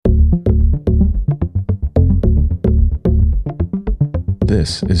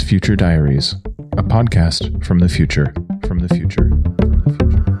This is Future Diaries, a podcast from the future.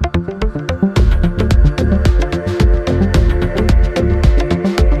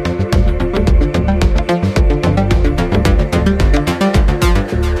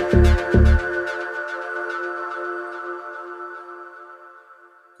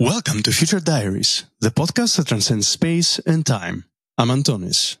 Welcome to Future Diaries, the podcast that transcends space and time. I'm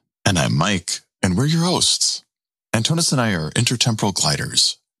Antonis. And I'm Mike, and we're your hosts. Antonis and I are intertemporal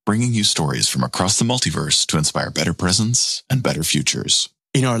gliders, bringing you stories from across the multiverse to inspire better presents and better futures.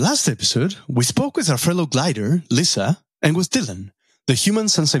 In our last episode, we spoke with our fellow glider, Lisa, and with Dylan, the human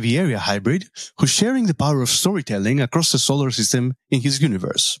Sansevieria hybrid who's sharing the power of storytelling across the solar system in his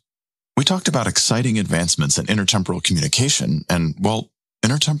universe. We talked about exciting advancements in intertemporal communication and, well,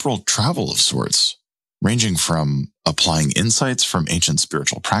 intertemporal travel of sorts, ranging from applying insights from ancient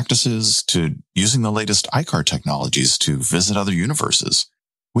spiritual practices to using the latest ICAR technologies to visit other universes.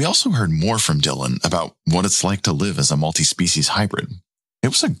 We also heard more from Dylan about what it's like to live as a multi-species hybrid. It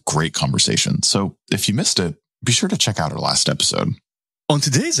was a great conversation, so if you missed it, be sure to check out our last episode. On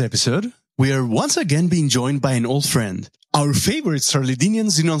today's episode, we are once again being joined by an old friend, our favorite Sarlidinian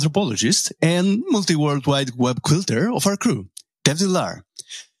xenoanthropologist and multi-world wide web quilter of our crew, Dev Dillar.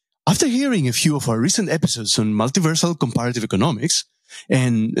 After hearing a few of our recent episodes on multiversal comparative economics,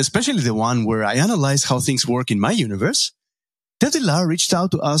 and especially the one where I analyze how things work in my universe, Dev Dillar reached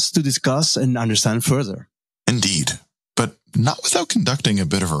out to us to discuss and understand further. Indeed, but not without conducting a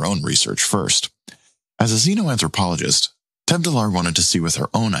bit of her own research first. As a xenoanthropologist, Dev Dillar wanted to see with her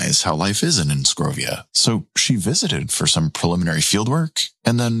own eyes how life is in Inscrovia, so she visited for some preliminary fieldwork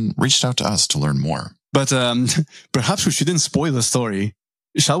and then reached out to us to learn more. But perhaps we shouldn't spoil the story.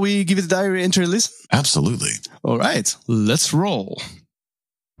 Shall we give the diary entry a listen? Absolutely. All right, let's roll.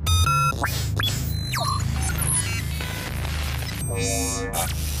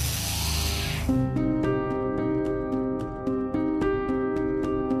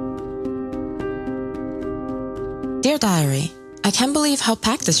 Dear Diary, I can't believe how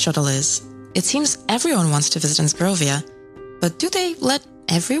packed this shuttle is. It seems everyone wants to visit Inscrovia, but do they let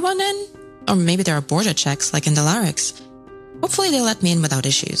everyone in? Or maybe there are border checks like in Delarix. Hopefully they let me in without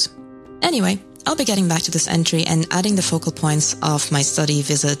issues. Anyway, I'll be getting back to this entry and adding the focal points of my study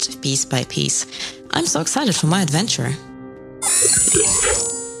visit piece by piece. I'm so excited for my adventure.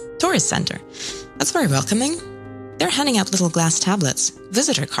 Tourist Center. That's very welcoming. They're handing out little glass tablets,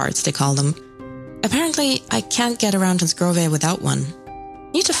 visitor cards they call them. Apparently, I can't get around Inscrovia without one.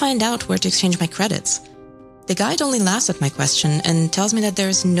 Need to find out where to exchange my credits. The guide only laughs at my question and tells me that there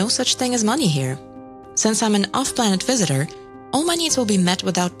is no such thing as money here. Since I'm an off-planet visitor, all my needs will be met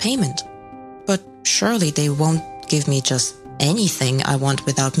without payment. But surely they won't give me just anything I want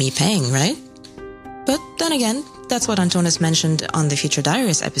without me paying, right? But then again, that's what Antonis mentioned on the Future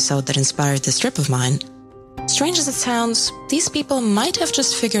Diaries episode that inspired this trip of mine. Strange as it sounds, these people might have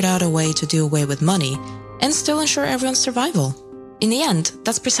just figured out a way to do away with money and still ensure everyone's survival. In the end,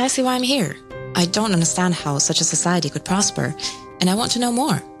 that's precisely why I'm here. I don't understand how such a society could prosper, and I want to know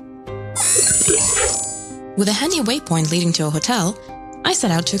more. With a handy waypoint leading to a hotel, I set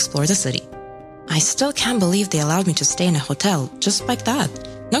out to explore the city. I still can't believe they allowed me to stay in a hotel just like that.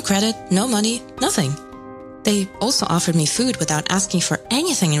 No credit, no money, nothing. They also offered me food without asking for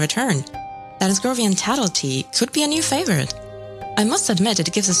anything in return. That Inscrovian tattle tea could be a new favorite. I must admit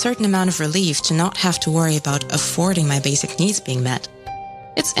it gives a certain amount of relief to not have to worry about affording my basic needs being met.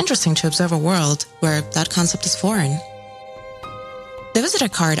 It's interesting to observe a world where that concept is foreign. The visitor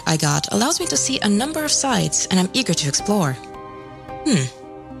card I got allows me to see a number of sites, and I'm eager to explore.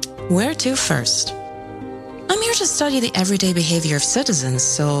 Where to first? I'm here to study the everyday behavior of citizens,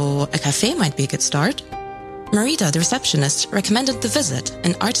 so a cafe might be a good start. Marita, the receptionist, recommended The Visit,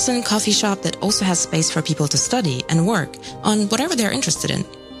 an artisan coffee shop that also has space for people to study and work on whatever they're interested in.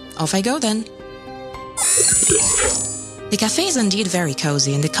 Off I go then. The cafe is indeed very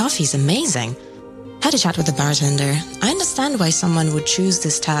cozy and the coffee is amazing. Had a chat with the bartender. I understand why someone would choose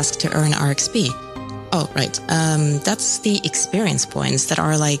this task to earn RXP. Oh, right. That's the experience points that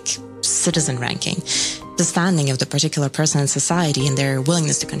are like citizen ranking, the standing of the particular person in society and their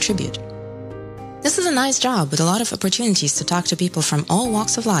willingness to contribute. This is a nice job with a lot of opportunities to talk to people from all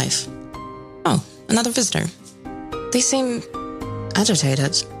walks of life. Oh, another visitor. They seem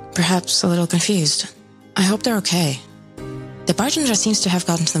agitated, perhaps a little confused. I hope they're okay. The bartender seems to have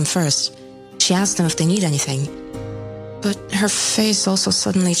gotten to them first. She asks them if they need anything. But her face also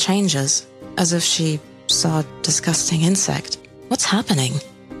suddenly changes, as if she saw a disgusting insect. What's happening?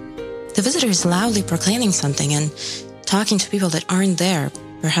 The visitor is loudly proclaiming something and talking to people that aren't there.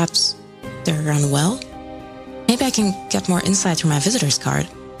 Perhaps they're unwell? Maybe I can get more insight through my visitor's card.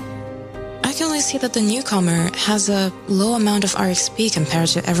 I can only see that the newcomer has a low amount of RXP compared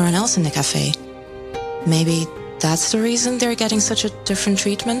to everyone else in the cafe. Maybe that's the reason they're getting such a different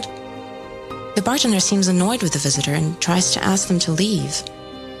treatment? The bartender seems annoyed with the visitor and tries to ask them to leave.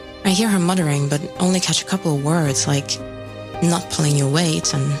 I hear her muttering, but only catch a couple of words like not pulling your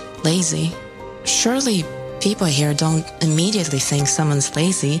weight and lazy. Surely people here don't immediately think someone's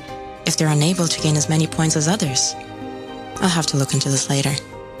lazy if they're unable to gain as many points as others. I'll have to look into this later.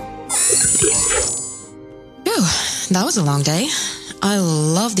 Phew, that was a long day. I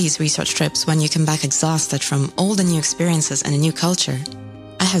love these research trips when you come back exhausted from all the new experiences and a new culture.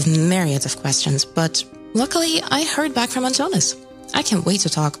 I have myriads of questions, but luckily I heard back from Antonis. I can't wait to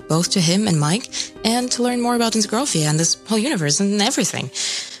talk both to him and Mike and to learn more about Insgrovia and this whole universe and everything.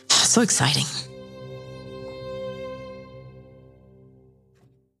 So exciting.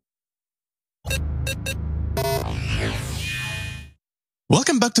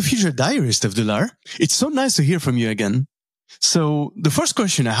 Welcome back to Future Diaries, Tevdular. It's so nice to hear from you again. So the first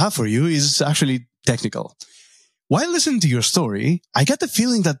question I have for you is actually technical. While listening to your story, I get the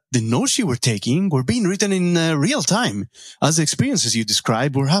feeling that the notes you were taking were being written in real time as the experiences you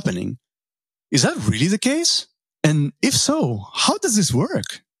described were happening. Is that really the case? And if so, how does this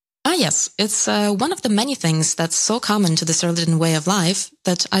work? Yes, it's one of the many things that's so common to the Cerlidian way of life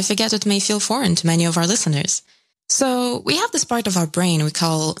that I forget it may feel foreign to many of our listeners. So we have this part of our brain we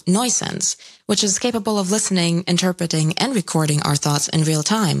call Noisance, which is capable of listening, interpreting, and recording our thoughts in real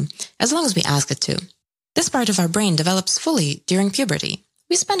time, as long as we ask it to. This part of our brain develops fully during puberty.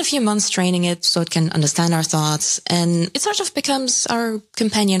 We spend a few months training it so it can understand our thoughts, and it sort of becomes our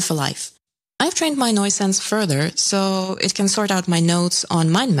companion for life. I've trained my Noisance further so it can sort out my notes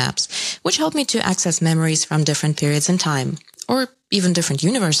on mind maps, which help me to access memories from different periods in time, or even different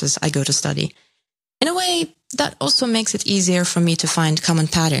universes I go to study. In a way, that also makes it easier for me to find common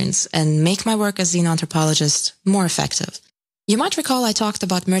patterns and make my work as xenanthropologist more effective. You might recall I talked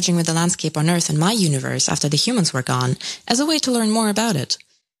about merging with the landscape on Earth in my universe after the humans were gone, as a way to learn more about it.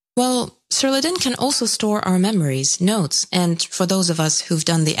 Well, Cerlidin can also store our memories, notes, and for those of us who've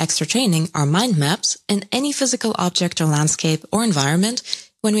done the extra training, our mind maps in any physical object or landscape or environment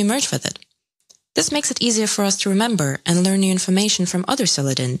when we merge with it. This makes it easier for us to remember and learn new information from other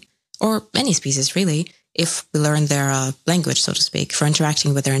Cerlidin, or any species really, if we learn their language, so to speak, for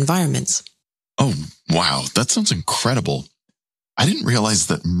interacting with their environments. Oh, wow. That sounds incredible. I didn't realize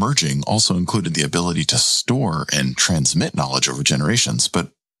that merging also included the ability to store and transmit knowledge over generations,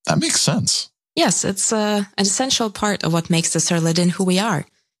 but that makes sense. Yes, it's an essential part of what makes the Cerlidin who we are.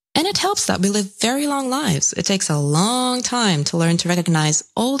 And it helps that we live very long lives. It takes a long time to learn to recognize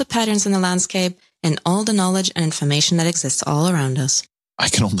all the patterns in the landscape and all the knowledge and information that exists all around us. I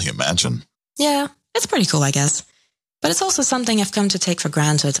can only imagine. Yeah, it's pretty cool, I guess. But it's also something I've come to take for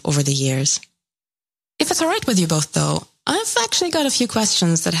granted over the years. If it's all right with you both, though, I've actually got a few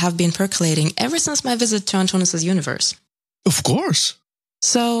questions that have been percolating ever since my visit to Antonis' universe. Of course.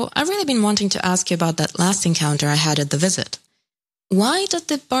 So, I've really been wanting to ask you about that last encounter I had at the visit. Why did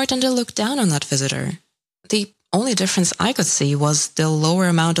the bartender look down on that visitor? The only difference I could see was the lower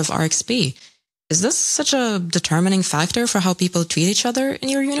amount of RXP. Is this such a determining factor for how people treat each other in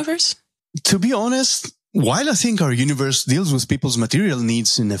your universe? To be honest, while I think our universe deals with people's material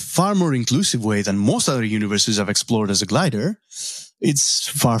needs in a far more inclusive way than most other universes I've explored as a glider, it's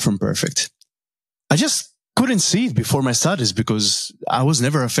far from perfect. I just couldn't see it before my studies because I was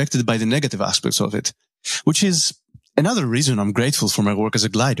never affected by the negative aspects of it, which is another reason I'm grateful for my work as a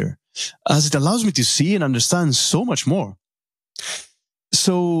glider, as it allows me to see and understand so much more.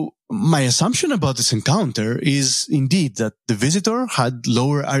 So my assumption about this encounter is indeed that the visitor had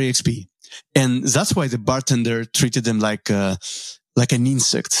lower REXP, and that's why the bartender treated them like an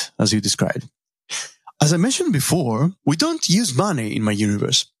insect, as you described. As I mentioned before, we don't use money in my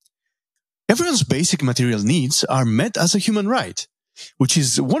universe. Everyone's basic material needs are met as a human right, which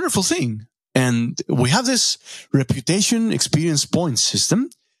is a wonderful thing. And we have this reputation experience points system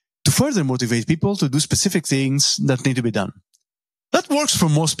to further motivate people to do specific things that need to be done. That works for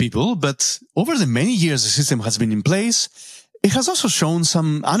most people, but over the many years the system has been in place, it has also shown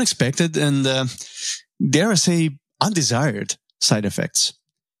some unexpected and, dare I say, undesired side effects.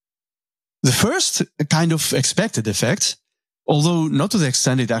 The first kind of expected effect, although not to the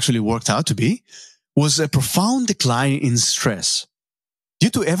extent it actually worked out to be, was a profound decline in stress.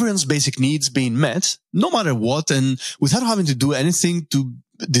 Due to everyone's basic needs being met, no matter what, and without having to do anything to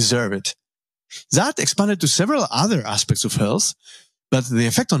deserve it. That expanded to several other aspects of health, but the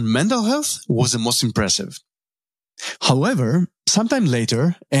effect on mental health was the most impressive. However, sometime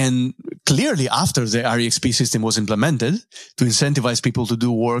later, and clearly after the REXP system was implemented to incentivize people to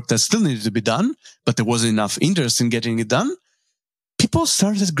do work that still needed to be done, but there wasn't enough interest in getting it done, people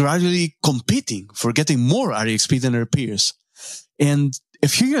started gradually competing for getting more REXP than their peers. And a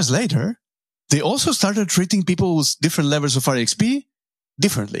few years later, they also started treating people with different levels of REXP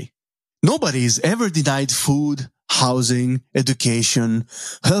differently. Nobody is ever denied food, housing, education,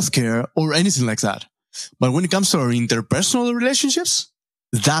 healthcare, or anything like that. But when it comes to our interpersonal relationships,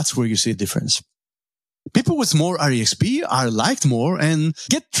 that's where you see a difference. People with more REXP are liked more and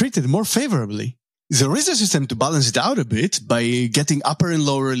get treated more favorably. There is a system to balance it out a bit by getting upper and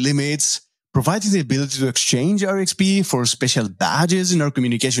lower limits, providing the ability to exchange REXP for special badges in our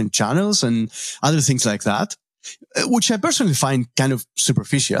communication channels and other things like that, which I personally find kind of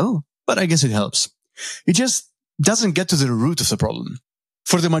superficial, but I guess it helps. It just doesn't get to the root of the problem.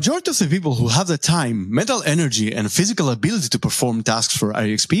 For the majority of the people who have the time, mental energy, and physical ability to perform tasks for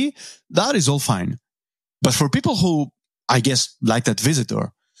REXP, that is all fine. But for people who, I guess, like that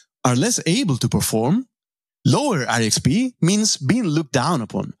visitor, are less able to perform, lower REXP means being looked down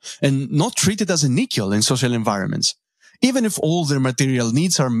upon and not treated as an equal in social environments, even if all their material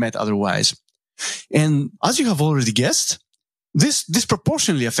needs are met otherwise. And as you have already guessed, this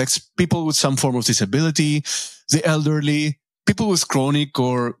disproportionately affects people with some form of disability, the elderly, people with chronic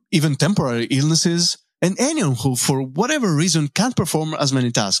or even temporary illnesses, and anyone who, for whatever reason, can't perform as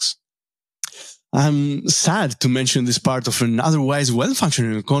many tasks. I'm sad to mention this part of an otherwise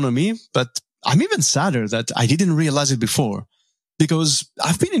well-functioning economy, but I'm even sadder that I didn't realize it before, because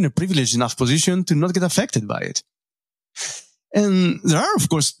I've been in a privileged enough position to not get affected by it. And there are, of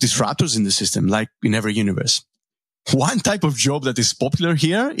course, disruptors in the system, like in every universe. One type of job that is popular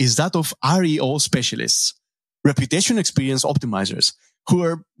here is that of REO specialists, reputation experience optimizers, who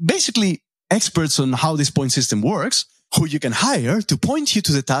are basically experts on how this point system works, who you can hire to point you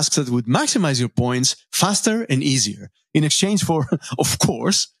to the tasks that would maximize your points faster and easier, in exchange for, of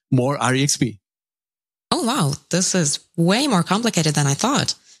course, more REXP. Oh wow, this is way more complicated than I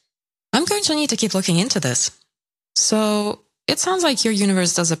thought. I'm going to need to keep looking into this. So, it sounds like your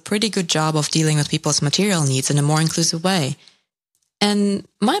universe does a pretty good job of dealing with people's material needs in a more inclusive way. And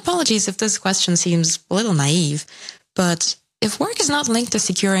my apologies if this question seems a little naive, but if work is not linked to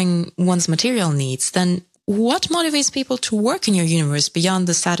securing one's material needs, then what motivates people to work in your universe beyond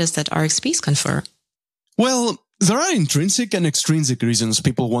the status that REXPs confer? Well, there are intrinsic and extrinsic reasons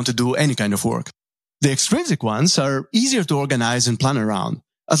people want to do any kind of work. The extrinsic ones are easier to organize and plan around,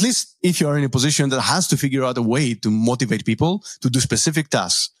 at least if you are in a position that has to figure out a way to motivate people to do specific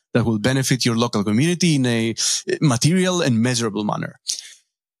tasks that will benefit your local community in a material and measurable manner.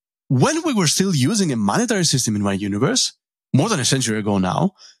 When we were still using a monetary system in my universe, more than a century ago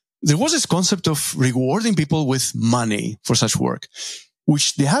now, there was this concept of rewarding people with money for such work,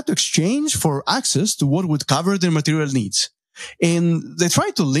 which they had to exchange for access to what would cover their material needs. And they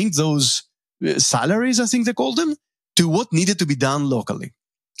tried to link those salaries, I think they called them, to what needed to be done locally.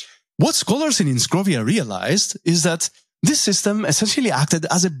 What scholars in Inscrovia realized is that this system essentially acted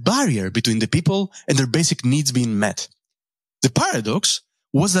as a barrier between the people and their basic needs being met. The paradox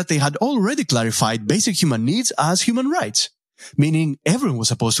was that they had already clarified basic human needs as human rights, meaning everyone was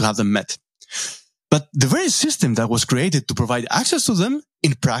supposed to have them met. But the very system that was created to provide access to them,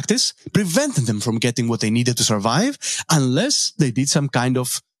 in practice, prevented them from getting what they needed to survive unless they did some kind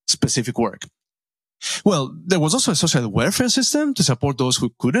of specific work. Well, there was also a social welfare system to support those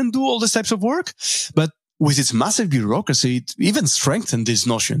who couldn't do all these types of work, but with its massive bureaucracy, it even strengthened this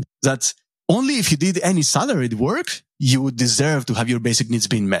notion that only if you did any salaried work, you would deserve to have your basic needs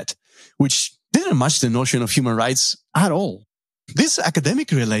being met, which didn't match the notion of human rights at all. This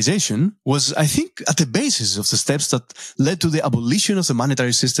academic realization was, I think, at the basis of the steps that led to the abolition of the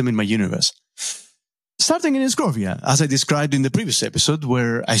monetary system in my universe. Starting in Inscrovia, as I described in the previous episode,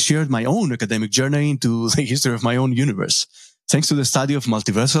 where I shared my own academic journey into the history of my own universe, thanks to the study of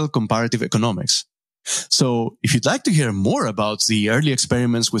multiversal comparative economics. So, if you'd like to hear more about the early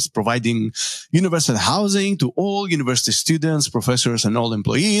experiments with providing universal housing to all university students, professors, and all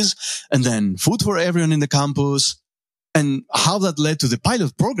employees, and then food for everyone in the campus, and how that led to the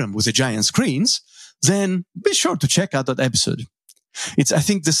pilot program with the giant screens, then be sure to check out that episode. It's, I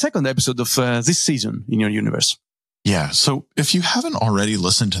think, the second episode of this season in your universe. Yeah, so if you haven't already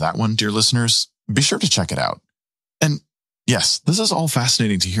listened to that one, dear listeners, be sure to check it out. And yes, this is all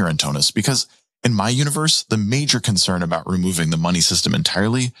fascinating to hear, Antonis, because in my universe, the major concern about removing the money system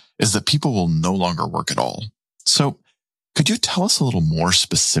entirely is that people will no longer work at all. So could you tell us a little more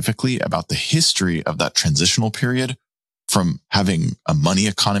specifically about the history of that transitional period from having a money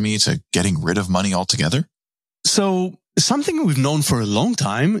economy to getting rid of money altogether? So Something we've known for a long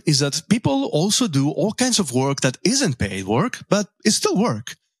time is that people also do all kinds of work that isn't paid work, but it's still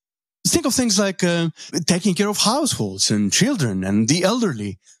work. Think of things like taking care of households and children and the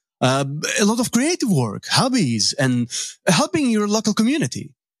elderly, a lot of creative work, hobbies, and helping your local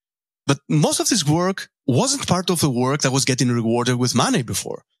community. But most of this work wasn't part of the work that was getting rewarded with money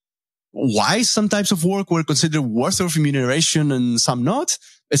before. Why some types of work were considered worthy of remuneration and some not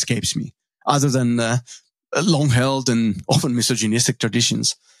escapes me, other than long-held and often misogynistic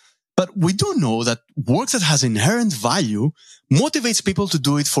traditions. But we do know that work that has inherent value motivates people to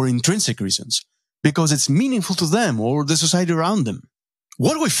do it for intrinsic reasons, because it's meaningful to them or the society around them.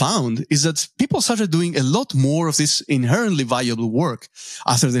 What we found is that people started doing a lot more of this inherently valuable work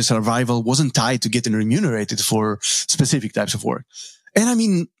after their survival wasn't tied to getting remunerated for specific types of work. And I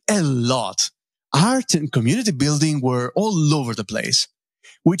mean, a lot. Art and community building were all over the place,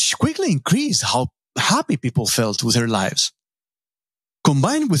 which quickly increased how happy people felt with their lives.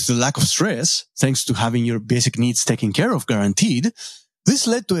 Combined with the lack of stress, thanks to having your basic needs taken care of guaranteed, this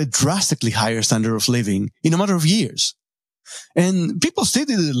led to a drastically higher standard of living in a matter of years. And people still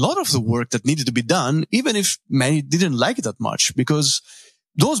did a lot of the work that needed to be done, even if many didn't like it that much, because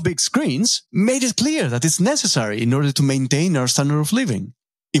those big screens made it clear that it's necessary in order to maintain our standard of living.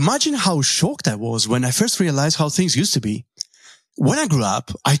 Imagine how shocked I was when I first realized how things used to be. When I grew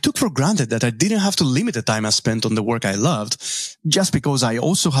up, I took for granted that I didn't have to limit the time I spent on the work I loved, just because I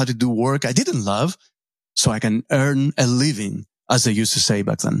also had to do work I didn't love, so I can earn a living, as they used to say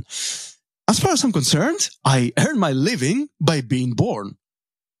back then. As far as I'm concerned, I earned my living by being born.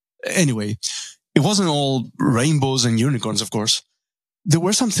 Anyway, it wasn't all rainbows and unicorns, of course. There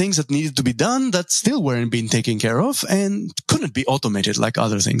were some things that needed to be done that still weren't being taken care of and couldn't be automated like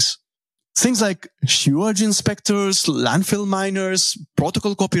other things. Things like sewage inspectors, landfill miners,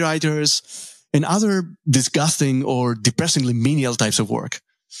 protocol copywriters, and other disgusting or depressingly menial types of work.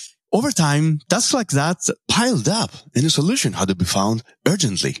 Over time, tasks like that piled up and a solution had to be found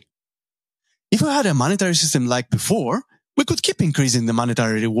urgently. If we had a monetary system like before, we could keep increasing the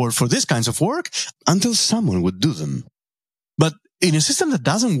monetary reward for these kinds of work until someone would do them. But in a system that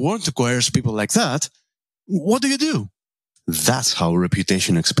doesn't want to coerce people like that, what do? That's how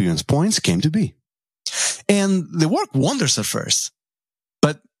reputation experience points came to be. And they worked wonders at first.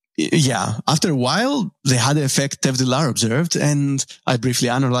 But yeah, after a while, they had the effect Tev D'Lar observed, and I briefly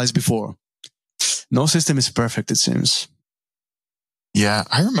analyzed before. No system is perfect, it seems. Yeah,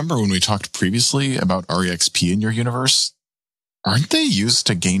 I remember when we talked previously about REXP in your universe. Aren't they used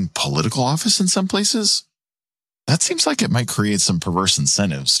to gain political office in some places? That seems like it might create some perverse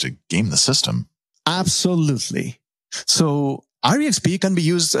incentives to game the system. Absolutely. So REXP can be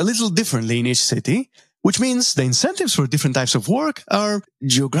used a little differently in each city, which means the incentives for different types of work are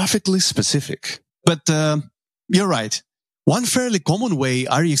geographically specific. But you're right. One fairly common way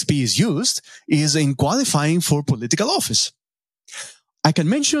REXP is used is in qualifying for political office. I can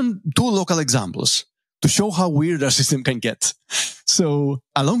mention two local examples to show how weird our system can get. So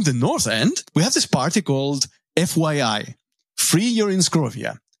along the north end, we have this party called FYI, Free Your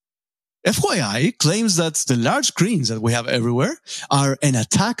Inscrovia. FYI claims that the large screens that we have everywhere are an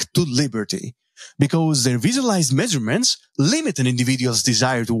attack to liberty because their visualized measurements limit an individual's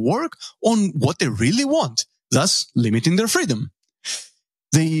desire to work on what they really want, thus limiting their freedom.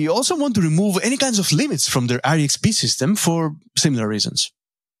 They also want to remove any kinds of limits from their REXP system for similar reasons.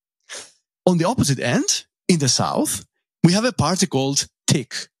 On the opposite end, in the south, we have a party called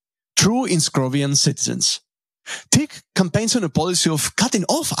TIC, True Inscrovian Citizens. TIC campaigns on a policy of cutting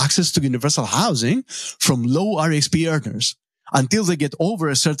off access to universal housing from low REXP earners until they get over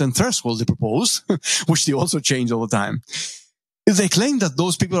a certain threshold they propose, which they also change all the time. They claim that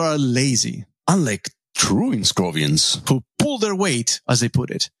those people are lazy, unlike true Inscrovians who pull their weight, as they put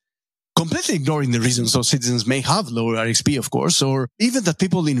it, completely ignoring the reasons those citizens may have lower REXP, of course, or even that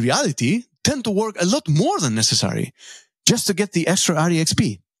people in reality tend to work a lot more than necessary just to get the extra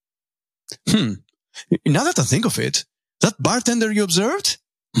REXP. Now that I think of it, that bartender you observed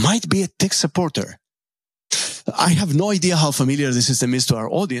might be a TIC supporter. I have no idea how familiar the system is to our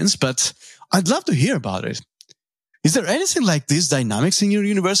audience, but I'd love to hear about it. Is there anything like these dynamics in your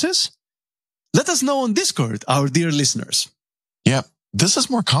universes? Let us know on Discord, our dear listeners. Yeah, this is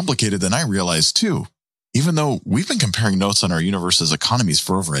more complicated than I realized too, even though we've been comparing notes on our universe's economies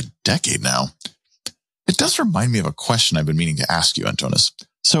for over a decade now. It does remind me of a question I've been meaning to ask you, Antonis.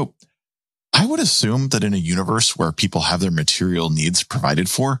 So, I would assume that in a universe where people have their material needs provided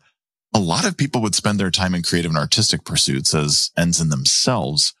for, a lot of people would spend their time in creative and artistic pursuits as ends in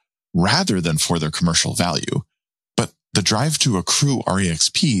themselves rather than for their commercial value. But the drive to accrue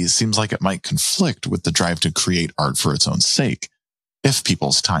REXP seems like it might conflict with the drive to create art for its own sake, if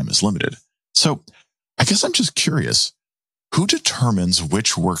people's time is limited. So I guess I'm just curious, who determines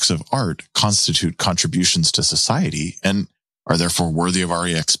which works of art constitute contributions to society and are therefore worthy of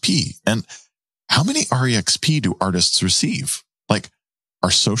REXP? And how many REXP do artists receive? Like,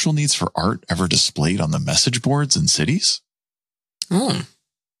 are social needs for art ever displayed on the message boards in cities? Oh,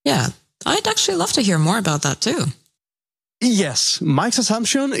 yeah. I'd actually love to hear more about that too. Yes, Mike's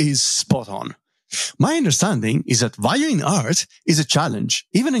assumption is spot on. My understanding is that valuing art is a challenge,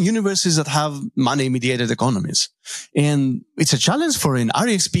 even in universes that have money-mediated economies. And it's a challenge for an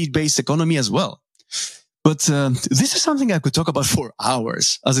REXP-based economy as well. But this is something I could talk about for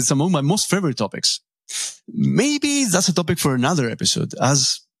hours, as it's among my most favorite topics. Maybe that's a topic for another episode,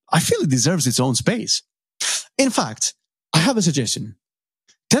 as I feel it deserves its own space. In fact, I have a suggestion.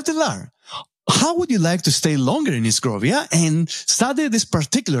 Tevdelar, how would you like to stay longer in Isgrovia and study this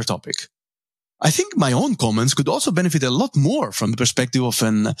particular topic? I think my own comments could also benefit a lot more from the perspective of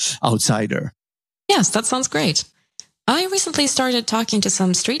an outsider. Yes, that sounds great. I recently started talking to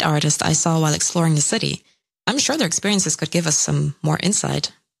some street artists I saw while exploring the city. I'm sure their experiences could give us some more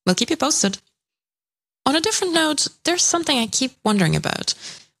insight. We'll keep you posted. On a different note, there's something I keep wondering about.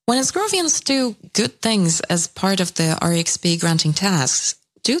 When Isgrovians do good things as part of the REXP granting tasks,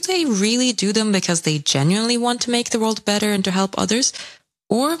 do they really do them because they genuinely want to make the world better and to help others?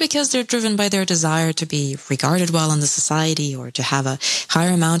 Or because they're driven by their desire to be regarded well in the society or to have a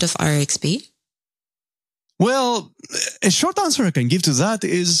higher amount of REXP? Well, a short answer I can give to that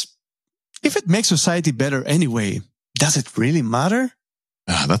is, if it makes society better anyway, does it really matter?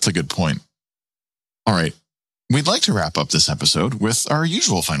 That's a good point. All right. We'd like to wrap up this episode with our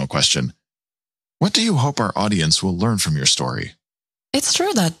usual final question. What do you hope our audience will learn from your story? It's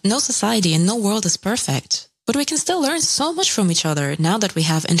true that no society and no world is perfect, but we can still learn so much from each other now that we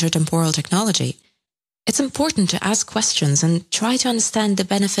have intertemporal technology. It's important to ask questions and try to understand the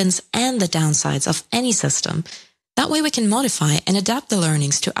benefits and the downsides of any system. That way we can modify and adapt the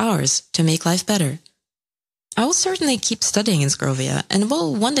learnings to ours to make life better. I will certainly keep studying in Isgrovia and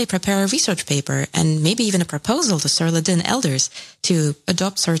will one day prepare a research paper and maybe even a proposal to Sur Ladin elders to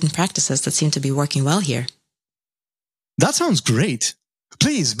adopt certain practices that seem to be working well here. That sounds great.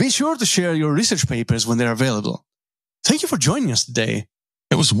 Please be sure to share your research papers when they're available. Thank you for joining us today.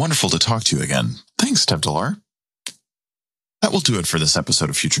 It was wonderful to talk to you again. Thanks, Tevdelar. That will do it for this episode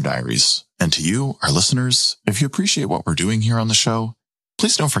of Future Diaries. And to you, our listeners, if you appreciate what we're doing here on the show,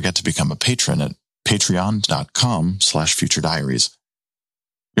 please don't forget to become a patron at patreon.com/Future Diaries.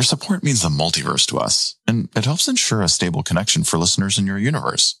 Your support means the multiverse to us, and it helps ensure a stable connection for listeners in your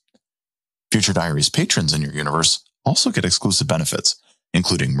universe. Future Diaries patrons in your universe also get exclusive benefits,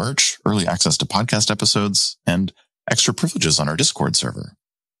 including merch, early access to podcast episodes, and extra privileges on our Discord server.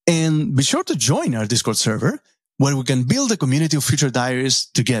 And be sure to join our Discord server, where we can build a community of Future Diaries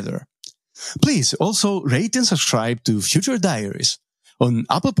together. Please also rate and subscribe to Future Diaries on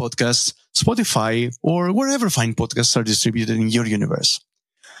Apple Podcasts, Spotify, or wherever fine podcasts are distributed in your universe.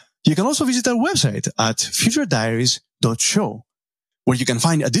 You can also visit our website at futurediaries.show, where you can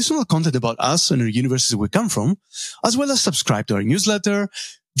find additional content about us and our universes we come from, as well as subscribe to our newsletter,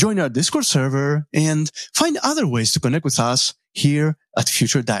 join our Discord server, and find other ways to connect with us here at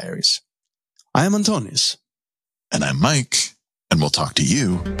Future Diaries. I am Antonis. And I'm Mike, and we'll talk to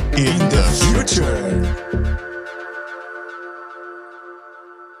you in the future.